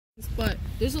But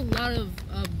there's a lot of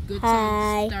good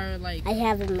songs that are like. I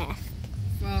have a mask.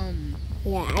 From.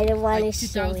 Yeah, I don't want like to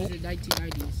show 2000s it. or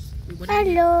 1990s.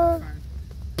 Hello.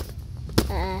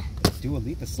 Dua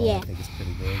Lipa song, yeah. I think is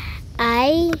pretty good.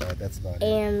 That's about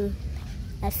am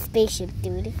a spaceship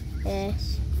dude.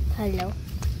 Hello.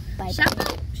 Bye.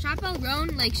 Chappelle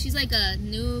Roan, like she's like a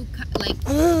new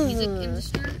music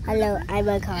industry. Hello, I'm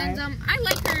a car. And I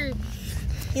like her.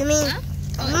 You mean?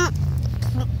 Huh?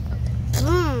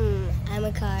 I'm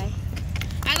a car.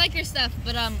 I like her stuff,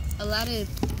 but a lot of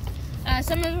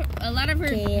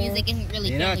her music isn't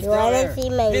really family You wanna see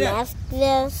my mask?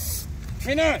 This.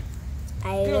 Peanut.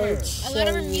 I will A lot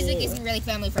of her music isn't really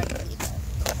family friendly.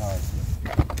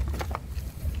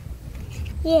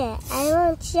 Yeah, I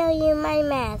won't show you my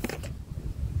mask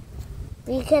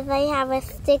because I have a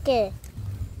sticker.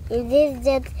 This is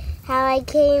just how I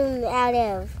came out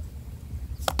of.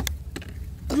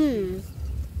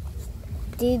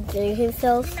 Dude, threw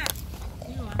himself.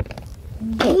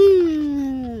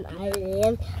 Boom! I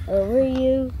ran over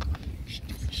you.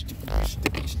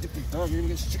 Stupid dog, you're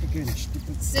gonna get sick again,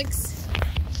 stupid. 6.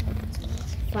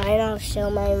 Fine, I'll show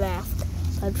my mask.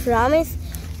 I promise,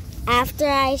 after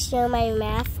I show my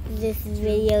mask, this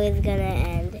video is gonna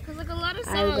end. Because like a lot of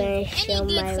songs, I'm gonna any show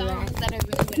good my songs mask. that are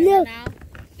really good right now,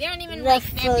 they aren't even like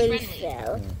family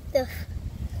friendly. This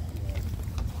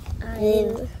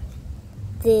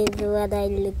is what I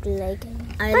look like.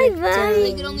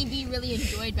 They could only be really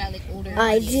enjoyed by like older.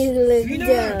 I do look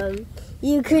dumb.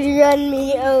 You could run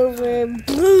me over.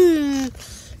 Boom!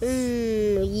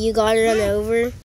 You got run over.